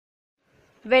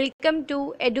Welcome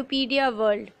to Edupedia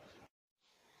World.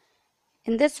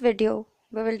 In this video,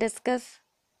 we will discuss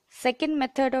second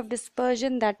method of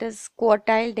dispersion, that is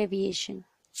quartile deviation.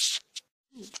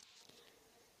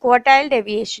 Quartile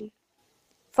deviation.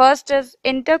 First is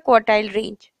interquartile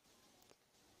range.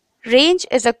 Range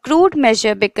is a crude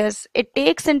measure because it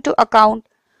takes into account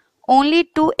only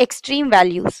two extreme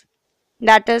values,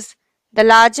 that is the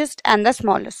largest and the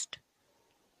smallest.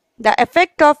 The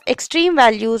effect of extreme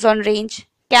values on range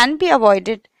can be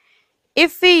avoided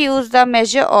if we use the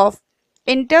measure of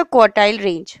interquartile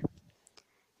range.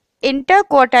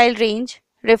 Interquartile range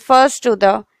refers to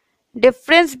the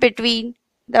difference between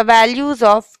the values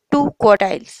of two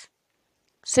quartiles.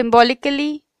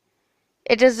 Symbolically,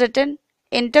 it is written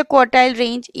interquartile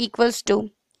range equals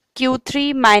to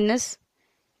Q3 minus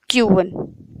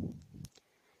Q1,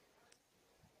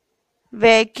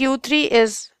 where Q3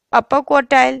 is upper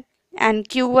quartile and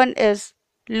Q1 is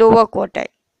lower quartile.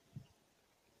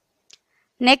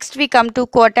 Next we come to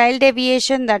quartile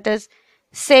deviation, that is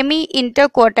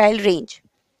semi-interquartile range.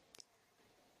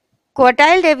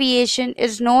 Quartile deviation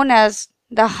is known as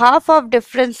the half of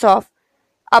difference of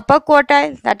upper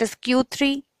quartile, that is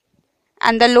Q3,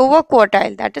 and the lower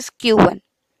quartile, that is Q1.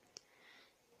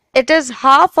 It is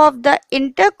half of the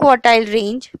interquartile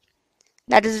range,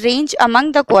 that is range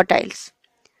among the quartiles.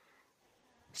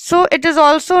 So it is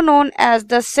also known as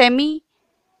the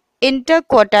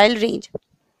semi-interquartile range.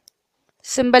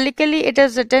 Symbolically, it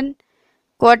is written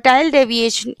quartile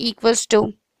deviation equals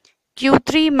to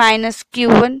Q3 minus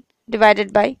Q1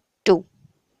 divided by 2.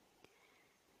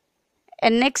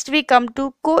 And next we come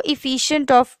to coefficient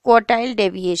of quartile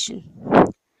deviation.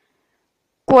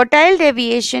 Quartile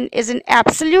deviation is an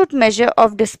absolute measure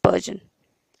of dispersion.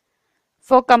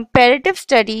 For comparative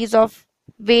studies of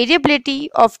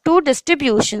variability of two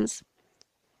distributions,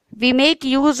 we make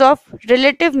use of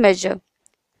relative measure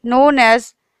known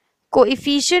as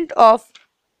coefficient of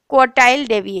quartile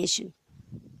deviation.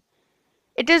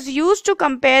 It is used to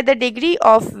compare the degree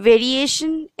of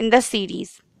variation in the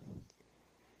series.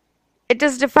 It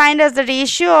is defined as the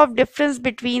ratio of difference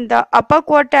between the upper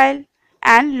quartile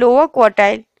and lower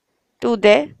quartile to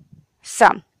their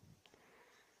sum.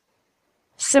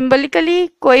 Symbolically,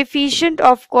 coefficient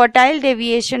of quartile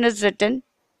deviation is written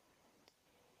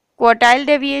quartile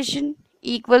deviation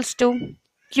equals to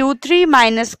Q3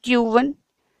 minus Q1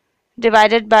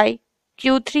 divided by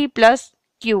Q3 plus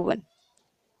Q1.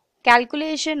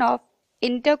 Calculation of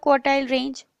interquartile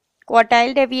range,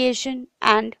 quartile deviation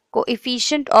and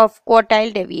coefficient of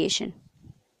quartile deviation.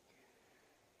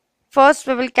 First,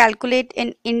 we will calculate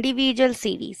in individual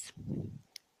series.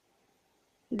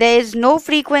 There is no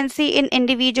frequency in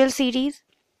individual series.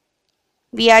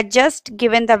 We are just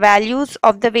given the values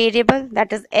of the variable,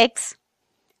 that is x.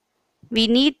 We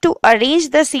need to arrange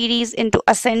the series into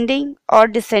ascending or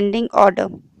descending order.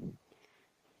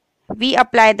 We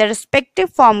apply the respective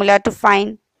formula to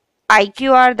find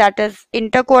IQR, that is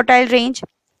interquartile range,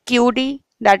 QD,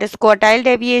 that is quartile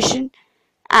deviation,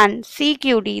 and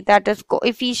CQD, that is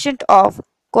coefficient of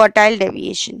quartile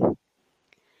deviation.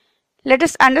 Let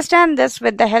us understand this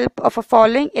with the help of a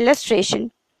following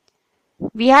illustration.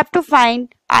 We have to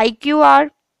find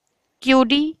IQR,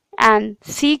 QD and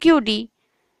CQD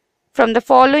from the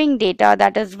following data,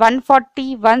 that is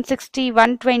 140, 160,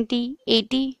 120,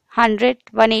 80, 100,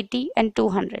 180 and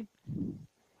 200.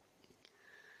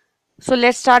 So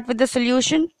let's start with the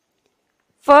solution.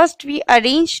 First, we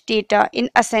arrange data in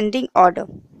ascending order.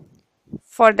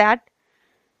 For that,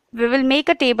 we will make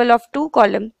a table of two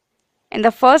columns. In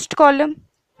the first column,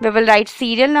 we will write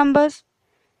serial numbers,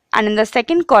 and in the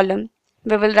second column,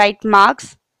 we will write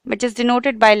marks, which is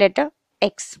denoted by letter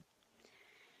X.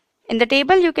 In the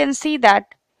table, you can see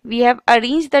that we have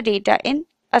arranged the data in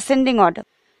ascending order.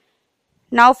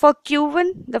 Now for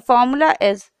Q1, the formula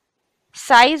is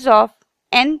size of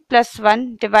n plus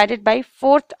 1 divided by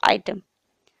fourth item.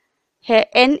 Here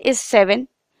n is 7.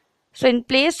 So in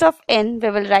place of n, we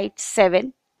will write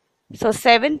 7. So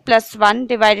 7 plus 1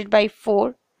 divided by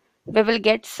 4, we will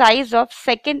get size of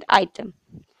second item.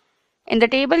 In the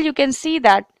table, you can see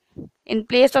that in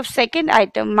place of second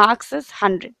item, marks is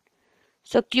 100.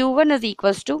 So Q1 is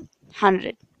equals to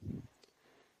 100.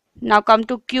 Now come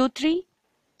to Q3.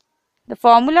 The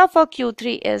formula for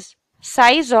Q3 is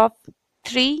size of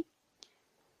 3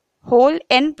 whole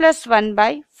n plus 1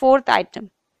 by fourth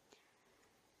item.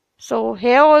 So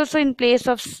here also in place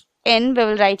of n, we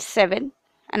will write 7.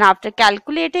 And after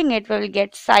calculating it, we will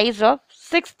get size of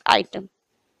sixth item.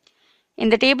 In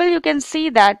the table, you can see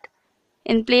that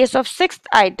in place of sixth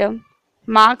item,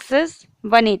 marks is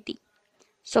 180.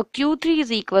 So Q3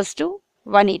 is equals to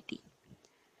 180.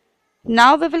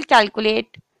 Now we will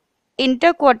calculate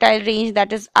interquartile range,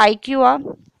 that is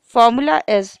IQR. Formula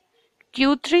is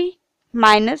Q3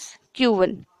 minus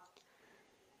Q1.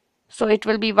 So it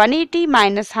will be 180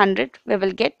 minus 100. We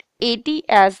will get 80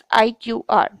 as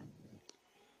IQR.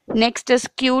 Next is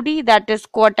QD, that is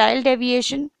quartile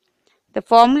deviation. The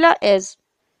formula is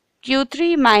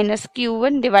Q3 minus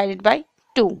Q1 divided by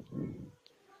 2.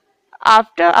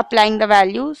 After applying the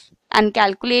values and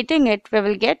calculating it, we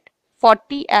will get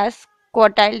 40 as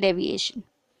quartile deviation.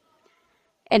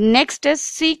 And next is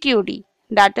CQD,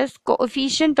 that is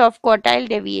coefficient of quartile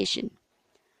deviation.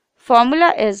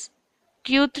 Formula is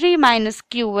Q3 minus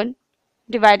Q1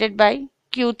 divided by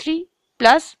Q3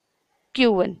 plus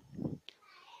Q1.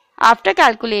 After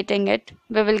calculating it,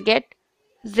 we will get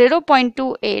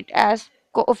 0.28 as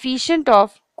coefficient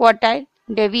of quartile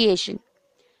deviation.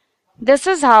 This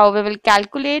is how we will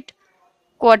calculate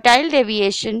quartile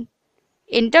deviation,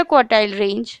 interquartile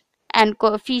range, and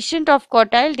coefficient of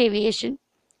quartile deviation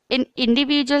in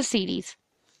individual series.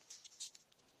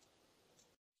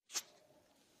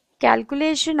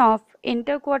 Calculation of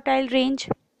interquartile range,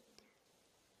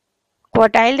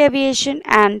 quartile deviation,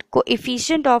 and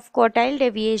coefficient of quartile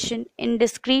deviation in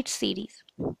discrete series.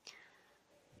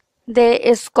 There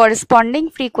is corresponding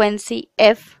frequency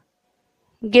f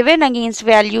given against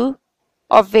value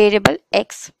of variable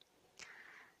x,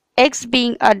 x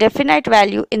being a definite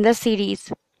value in the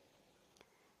series.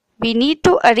 We need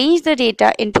to arrange the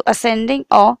data into ascending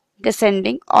or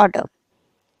descending order.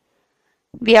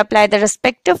 We apply the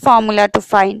respective formula to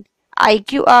find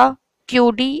IQR,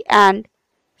 QD, and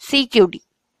CQD.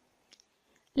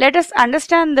 Let us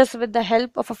understand this with the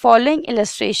help of a following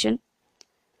illustration.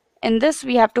 In this,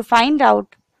 we have to find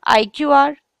out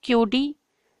IQR, QD,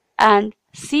 and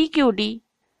CQD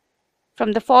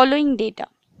from the following data.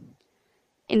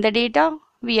 In the data,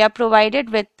 we are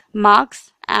provided with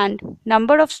marks and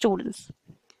number of students.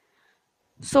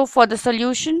 So for the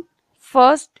solution,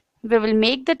 first we will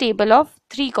make the table of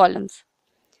 3 columns.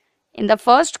 In the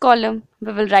first column,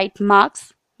 we will write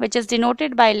marks, which is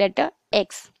denoted by letter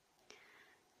X.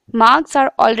 Marks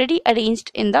are already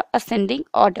arranged in the ascending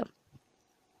order.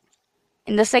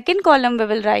 In the second column, we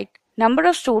will write number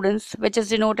of students, which is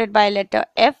denoted by letter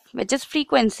F, which is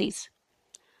frequencies.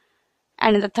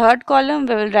 And in the third column,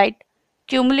 we will write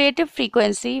cumulative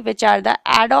frequency, which are the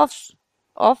add-offs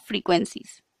of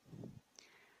frequencies.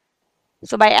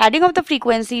 So by adding of the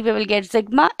frequency, we will get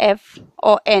sigma f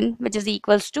or n, which is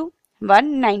equals to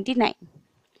 199.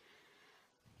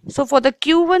 So for the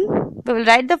Q1, we will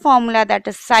write the formula, that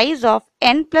is size of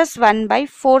n plus 1 by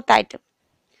 4th item.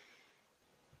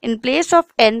 In place of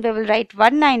n, we will write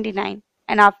 199,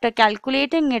 and after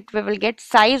calculating it, we will get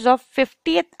size of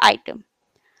 50th item.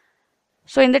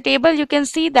 So in the table, you can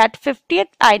see that 50th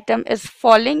item is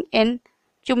falling in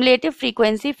cumulative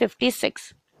frequency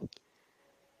 56.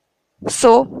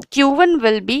 So Q1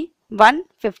 will be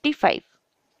 155.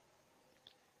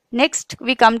 Next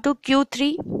we come to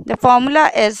Q3. The formula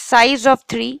is size of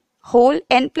 3 whole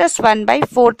n plus 1 by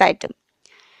 4th item.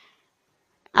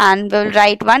 And we will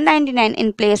write 199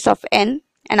 in place of n,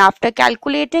 and after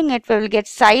calculating it, we will get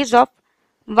size of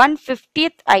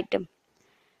 150th item.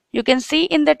 You can see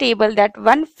in the table that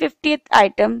 150th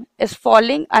item is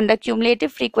falling under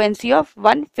cumulative frequency of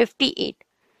 158.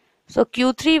 So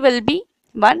Q3 will be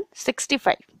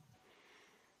 165.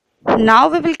 Now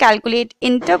we will calculate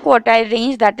interquartile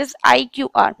range, that is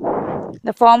IQR.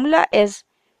 The formula is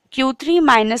Q3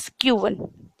 minus Q1.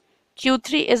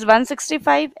 Q3 is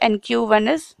 165 and Q1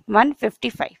 is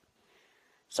 155.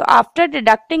 So after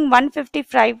deducting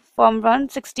 155 from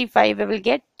 165, we will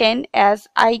get 10 as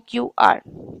IQR.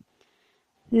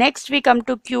 Next we come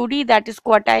to QD, that is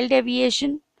quartile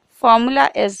deviation.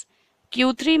 Formula is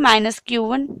Q3 minus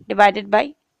Q1 divided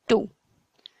by 2.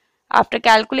 After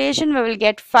calculation, we will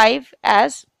get 5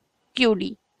 as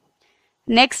QD.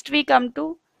 Next we come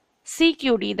to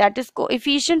CQD, that is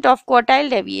coefficient of quartile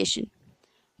deviation.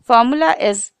 Formula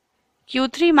is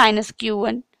Q3 minus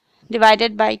Q1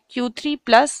 divided by Q3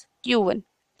 plus Q1.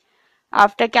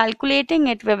 After calculating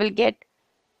it, we will get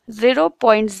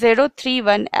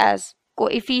 0.031 as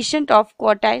coefficient of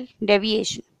quartile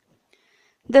deviation.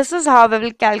 This is how we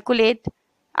will calculate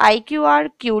IQR,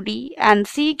 QD, and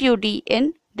CQD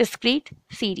in discrete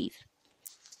series.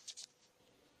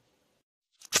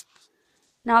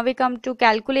 Now we come to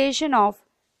calculation of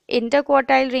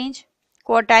interquartile range,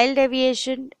 quartile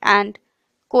deviation, and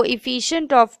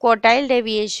coefficient of quartile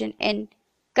deviation in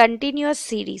continuous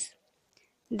series.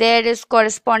 There is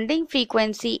corresponding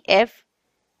frequency f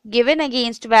given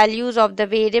against values of the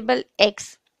variable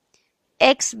x,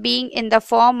 x being in the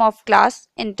form of class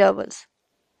intervals.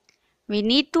 we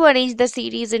need to arrange the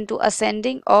series into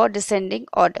ascending or descending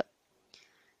order.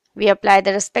 We apply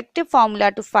the respective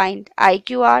formula to find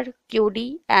IQR,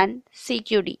 QD and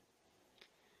CQD.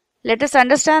 Let us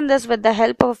understand this with the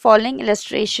help of a following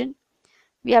illustration.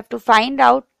 We have to find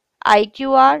out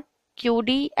IQR,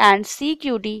 QD and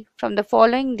CQD from the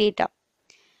following data.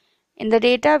 In the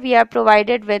data we are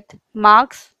provided with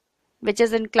marks, which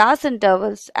is in class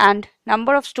intervals, and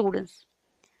number of students.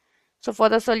 So for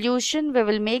the solution we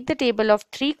will make the table of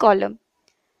 3 columns.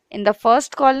 In the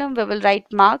first column we will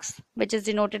write marks, which is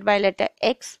denoted by letter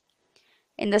X.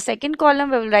 In the second column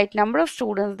we will write number of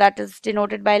students, that is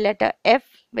denoted by letter F,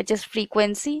 which is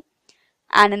frequency.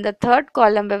 And in the third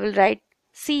column we will write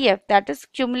CF, that is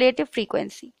cumulative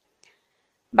frequency.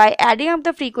 By adding up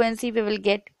the frequency we will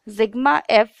get sigma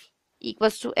F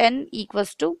equals to N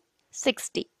equals to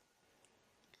 60.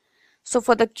 So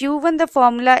for the Q1 the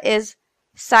formula is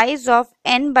size of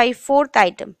N by 4th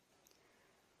item.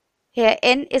 Here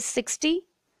N is 60.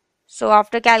 So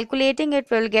after calculating it,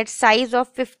 we will get size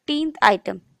of 15th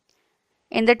item.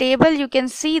 In the table you can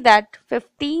see that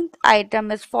 15th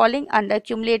item is falling under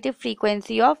cumulative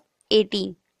frequency of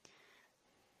 18.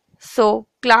 So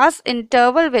class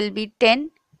interval will be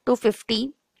 10 to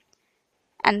 15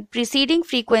 and preceding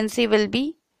frequency will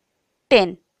be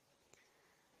 10.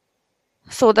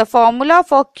 So the formula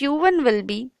for Q1 will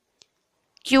be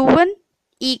Q1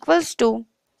 equals to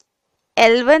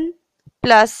L1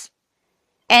 plus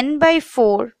N by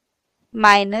 4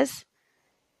 minus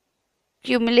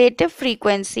cumulative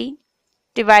frequency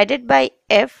divided by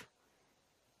F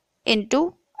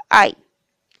into I,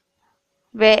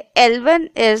 where L1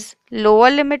 is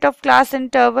lower limit of class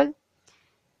interval,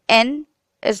 N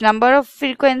is number of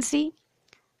frequency,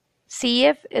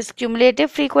 CF is cumulative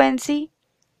frequency,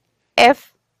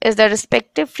 F is the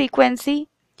respective frequency,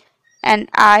 and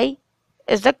I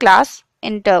is the class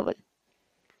interval.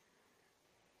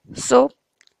 So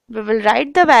we will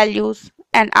write the values,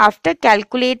 and after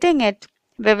calculating it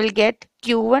we will get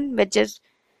Q1, which is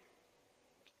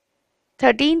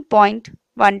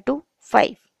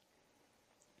 13.125.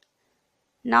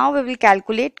 Now we will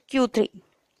calculate Q3,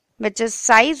 which is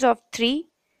size of 3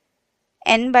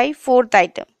 N by 4th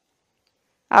item.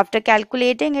 After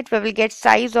calculating it we will get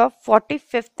size of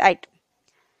 45th item.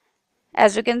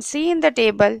 As you can see in the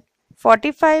table,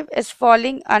 45 is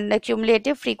falling under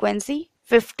cumulative frequency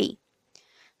 50.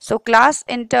 So class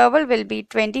interval will be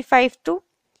 25 to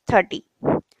 30.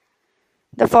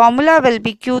 The formula will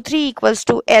be Q3 equals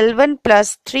to L1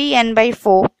 plus 3N by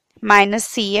 4 minus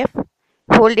CF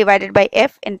whole divided by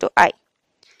F into I,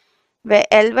 where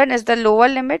L1 is the lower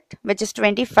limit, which is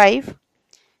 25.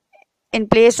 In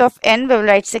place of N we will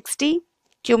write 60.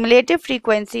 Cumulative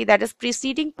frequency, that is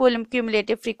preceding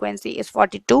cumulative frequency, is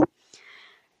 42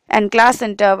 and class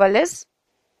interval is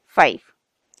 5.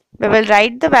 We will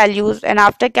write the values, and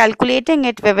after calculating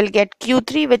it we will get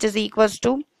Q3, which is equals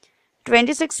to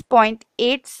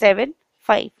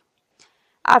 26.875.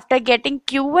 After getting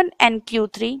Q1 and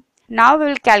Q3, now we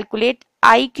will calculate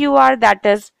IQR, that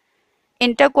is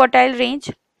interquartile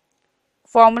range.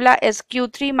 Formula is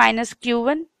Q3 minus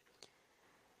Q1.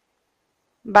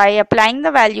 By applying the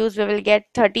values we will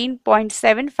get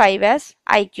 13.75 as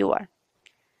IQR.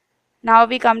 Now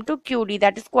we come to QD,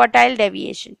 that is quartile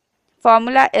deviation.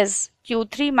 Formula is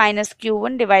Q3 minus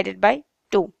Q1 divided by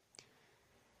 2.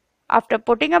 After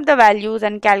putting up the values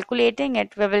and calculating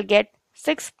it, we will get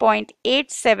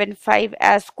 6.875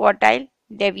 as quartile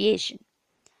deviation.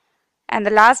 And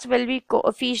the last will be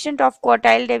coefficient of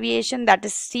quartile deviation, that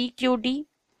is CQD.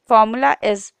 Formula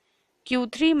is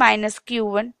Q3 minus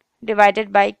Q1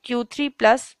 divided by Q3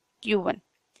 plus Q1.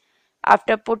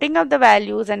 After putting up the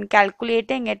values and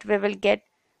calculating it, we will get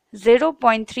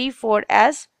 0.34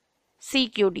 as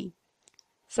CQD.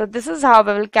 So this is how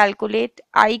we will calculate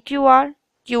IQR,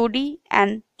 QD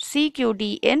and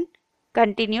CQD in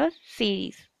continuous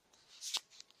series.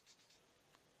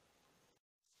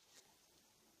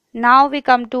 Now we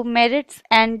come to merits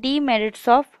and demerits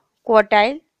of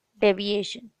quartile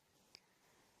deviation.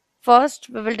 First,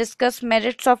 we will discuss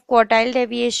merits of quartile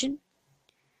deviation.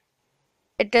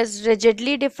 It is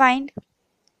rigidly defined.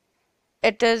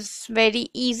 It is very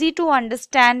easy to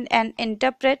understand and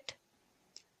interpret.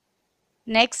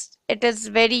 Next, it is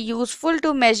very useful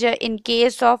to measure in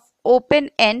case of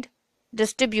open-end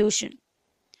distribution.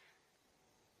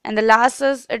 And the last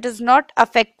is, it is not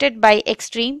affected by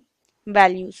extreme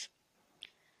values.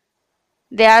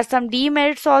 There are some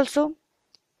demerits also.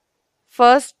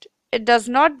 First, it does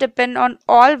not depend on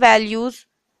all values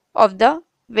of the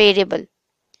variable,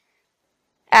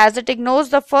 as it ignores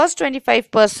the first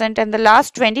 25% and the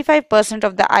last 25%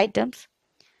 of the items.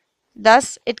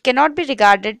 Thus, it cannot be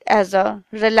regarded as a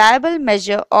reliable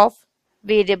measure of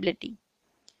variability.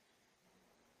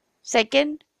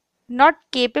 Second, not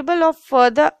capable of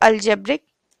further algebraic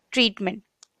treatment.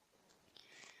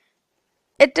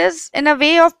 It is in a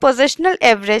way of positional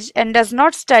average and does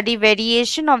not study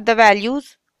variation of the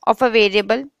values of a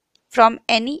variable from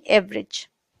any average.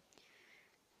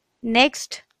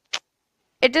 Next,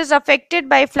 it is affected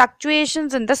by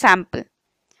fluctuations in the sample.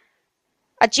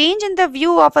 A change in the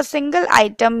view of a single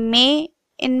item may,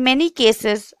 in many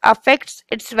cases, affect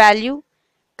its value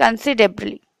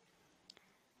considerably.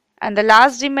 And the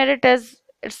last demerit is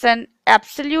it's an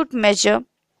absolute measure.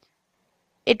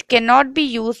 It cannot be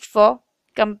used for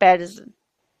comparison.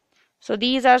 So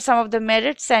these are some of the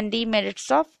merits and demerits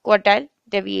of quartile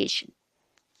deviation.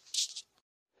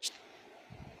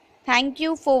 Thank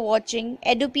you for watching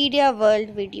Edupedia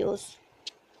World videos.